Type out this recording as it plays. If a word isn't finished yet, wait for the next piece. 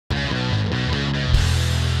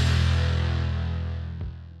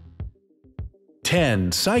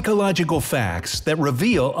10 psychological facts that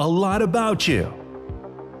reveal a lot about you.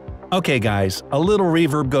 Okay guys, a little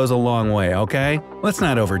reverb goes a long way, okay? Let's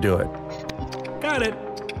not overdo it. Got it!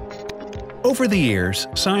 Over the years,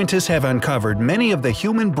 scientists have uncovered many of the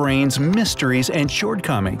human brain's mysteries and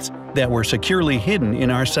shortcomings that were securely hidden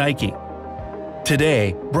in our psyche.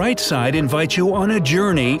 Today, Brightside invites you on a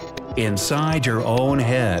journey inside your own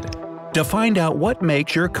head to find out what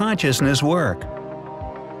makes your consciousness work.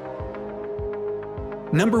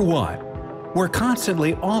 Number 1. We're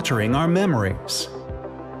constantly altering our memories.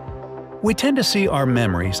 We tend to see our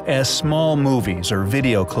memories as small movies or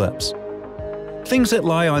video clips. Things that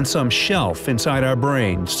lie on some shelf inside our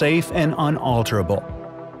brain, safe and unalterable.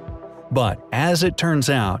 But as it turns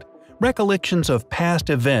out, recollections of past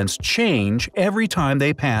events change every time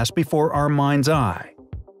they pass before our mind's eye.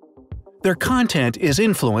 Their content is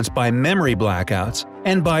influenced by memory blackouts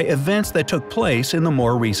and by events that took place in the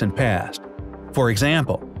more recent past. For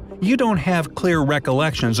example, you don't have clear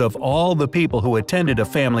recollections of all the people who attended a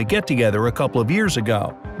family get-together a couple of years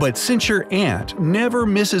ago, but since your aunt never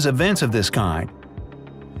misses events of this kind,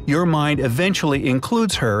 your mind eventually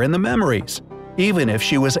includes her in the memories, even if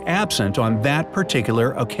she was absent on that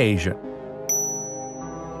particular occasion.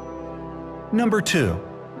 Number 2.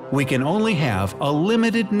 We can only have a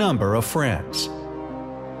limited number of friends.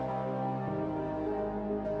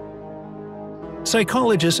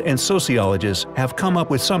 Psychologists and sociologists have come up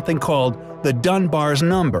with something called the Dunbar's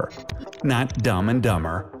number, not Dumb and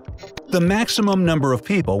Dumber, the maximum number of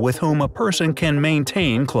people with whom a person can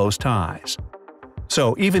maintain close ties.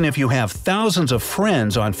 So even if you have thousands of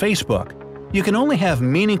friends on Facebook, you can only have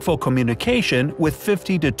meaningful communication with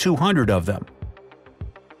 50 to 200 of them.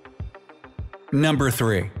 Number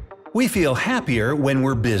 3. We feel happier when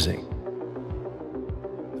we're busy.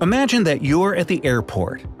 Imagine that you're at the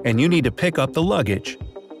airport and you need to pick up the luggage.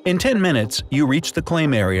 In 10 minutes, you reach the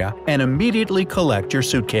claim area and immediately collect your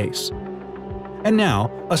suitcase. And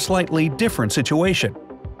now, a slightly different situation.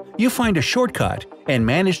 You find a shortcut and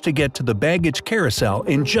manage to get to the baggage carousel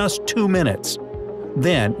in just 2 minutes.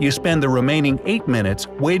 Then, you spend the remaining 8 minutes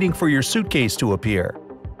waiting for your suitcase to appear.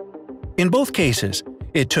 In both cases,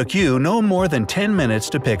 it took you no more than 10 minutes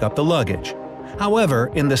to pick up the luggage. However,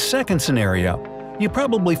 in the second scenario, you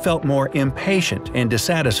probably felt more impatient and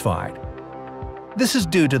dissatisfied. This is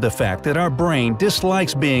due to the fact that our brain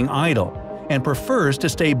dislikes being idle and prefers to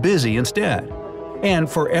stay busy instead. And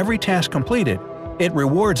for every task completed, it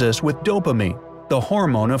rewards us with dopamine, the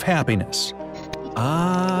hormone of happiness.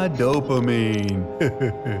 Ah, dopamine!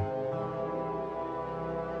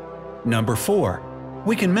 Number 4.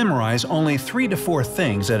 We can memorize only 3 to 4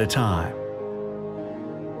 things at a time.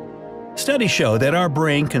 Studies show that our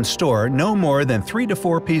brain can store no more than 3 to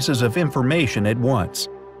 4 pieces of information at once.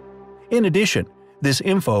 In addition, this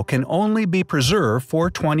info can only be preserved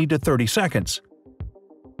for 20 to 30 seconds.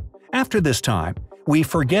 After this time, we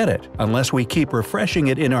forget it unless we keep refreshing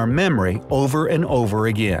it in our memory over and over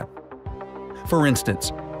again. For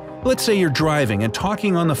instance, let's say you're driving and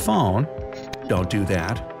talking on the phone. Don't do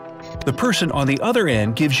that. The person on the other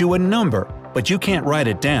end gives you a number, but you can't write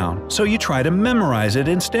it down, so you try to memorize it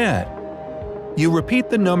instead. You repeat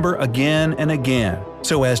the number again and again,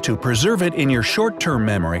 so as to preserve it in your short-term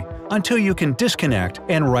memory until you can disconnect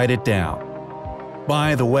and write it down.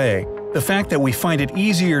 By the way, the fact that we find it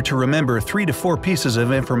easier to remember 3 to 4 pieces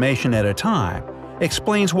of information at a time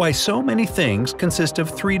explains why so many things consist of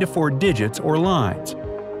 3 to 4 digits or lines.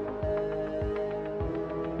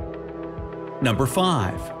 Number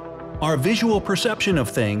 5. Our visual perception of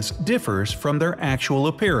things differs from their actual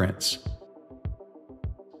appearance.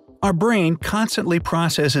 Our brain constantly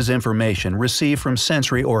processes information received from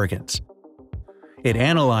sensory organs. It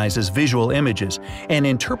analyzes visual images and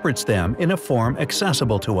interprets them in a form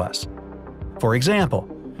accessible to us. For example,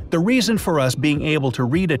 the reason for us being able to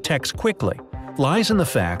read a text quickly lies in the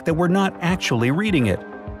fact that we're not actually reading it.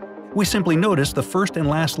 We simply notice the first and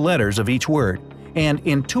last letters of each word and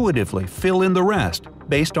intuitively fill in the rest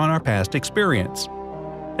based on our past experience.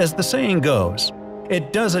 As the saying goes,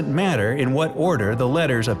 it doesn't matter in what order the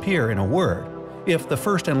letters appear in a word, if the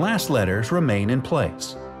first and last letters remain in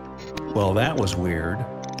place. Well, that was weird.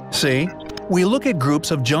 See? We look at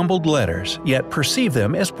groups of jumbled letters, yet perceive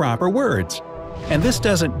them as proper words. And this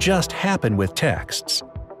doesn't just happen with texts.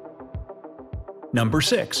 Number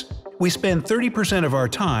 6. We spend 30% of our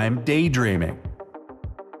time daydreaming.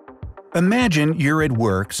 Imagine you're at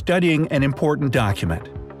work studying an important document.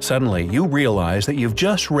 Suddenly, you realize that you've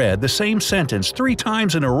just read the same sentence 3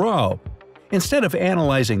 times in a row. Instead of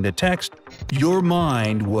analyzing the text, your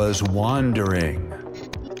mind was wandering.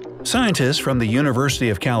 Scientists from the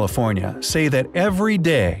University of California say that every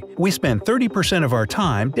day we spend 30% of our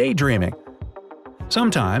time daydreaming.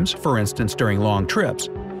 Sometimes, for instance during long trips,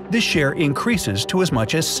 this share increases to as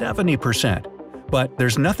much as 70%, but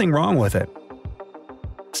there's nothing wrong with it.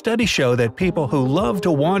 Studies show that people who love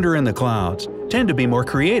to wander in the clouds tend to be more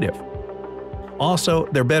creative. Also,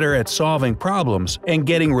 they're better at solving problems and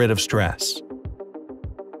getting rid of stress.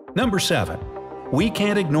 Number 7. We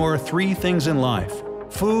can't ignore 3 things in life: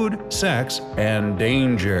 food, sex, and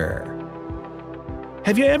danger.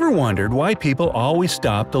 Have you ever wondered why people always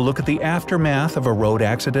stop to look at the aftermath of a road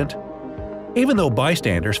accident? Even though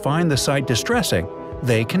bystanders find the sight distressing,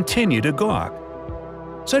 they continue to gawk.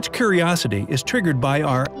 Such curiosity is triggered by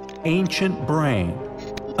our ancient brain,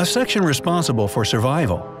 a section responsible for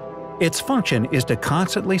survival. Its function is to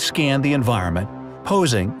constantly scan the environment,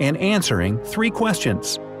 posing and answering 3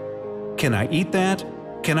 questions. Can I eat that?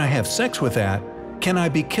 Can I have sex with that? Can I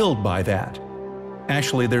be killed by that?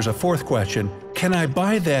 Actually, there's a 4th question: can I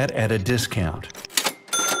buy that at a discount?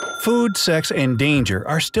 Food, sex, and danger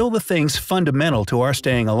are still the things fundamental to our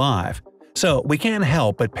staying alive, so we can't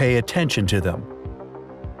help but pay attention to them.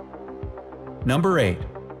 Number 8.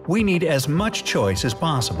 We need as much choice as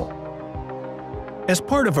possible. As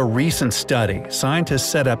part of a recent study, scientists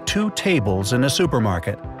set up 2 tables in a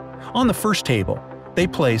supermarket. On the first table, they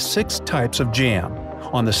placed 6 types of jam.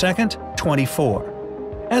 On the second,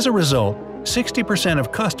 24. As a result, 60%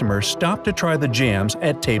 of customers stopped to try the jams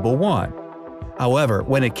at Table 1. However,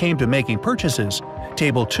 when it came to making purchases,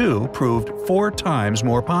 Table 2 proved 4 times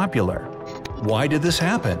more popular. Why did this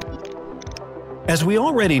happen? As we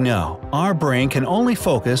already know, our brain can only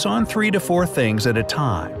focus on 3 to 4 things at a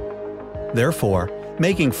time. Therefore,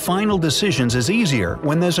 making final decisions is easier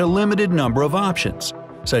when there's a limited number of options,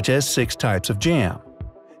 such as 6 types of jam.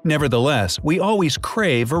 Nevertheless, we always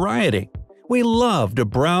crave variety. We love to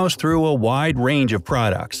browse through a wide range of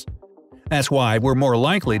products. That's why we're more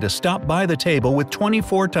likely to stop by the table with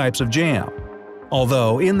 24 types of jam.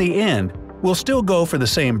 Although, in the end, we'll still go for the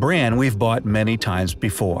same brand we've bought many times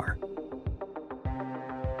before.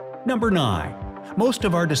 Number 9. Most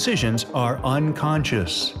of our decisions are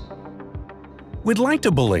unconscious. We'd like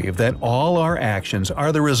to believe that all our actions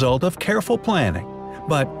are the result of careful planning,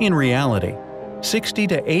 but in reality, 60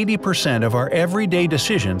 to 80% of our everyday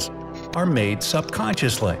decisions are made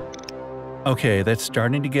subconsciously. Okay, that's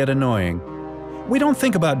starting to get annoying. We don't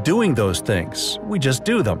think about doing those things, we just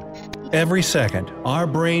do them. Every second, our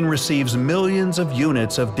brain receives millions of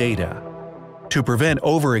units of data. To prevent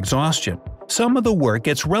overexhaustion, some of the work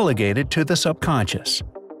gets relegated to the subconscious.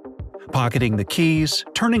 Pocketing the keys,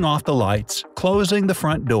 turning off the lights, closing the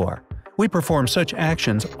front door. We perform such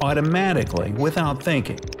actions automatically without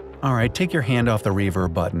thinking. Alright, take your hand off the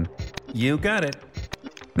reverb button. You got it.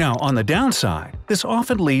 Now, on the downside, this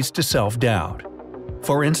often leads to self-doubt.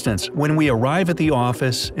 For instance, when we arrive at the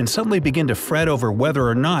office and suddenly begin to fret over whether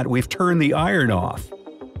or not we've turned the iron off.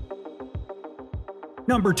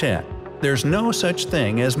 Number 10. There's no such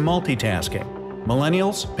thing as multitasking.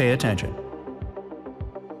 Millennials, pay attention.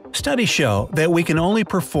 Studies show that we can only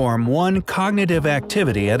perform one cognitive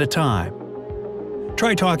activity at a time.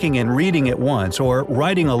 Try talking and reading at once or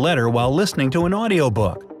writing a letter while listening to an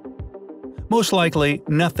audiobook. Most likely,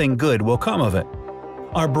 nothing good will come of it.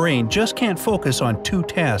 Our brain just can't focus on 2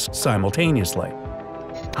 tasks simultaneously.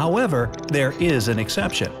 However, there is an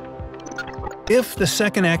exception. If the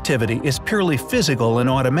second activity is purely physical and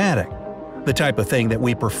automatic, the type of thing that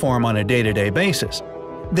we perform on a day-to-day basis,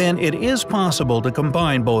 then it is possible to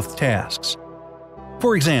combine both tasks.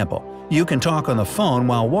 For example, you can talk on the phone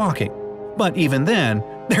while walking, but even then,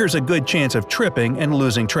 there's a good chance of tripping and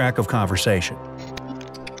losing track of conversation.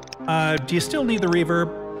 Do you still need the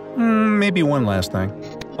reverb? Maybe one last thing.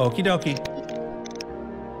 Okie dokie.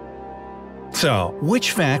 So,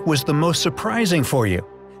 which fact was the most surprising for you?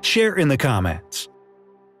 Share in the comments.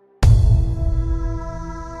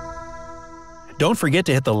 Don't forget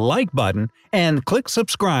to hit the like button and click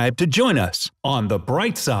subscribe to join us on the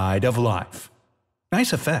bright side of life.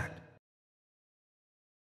 Nice effect.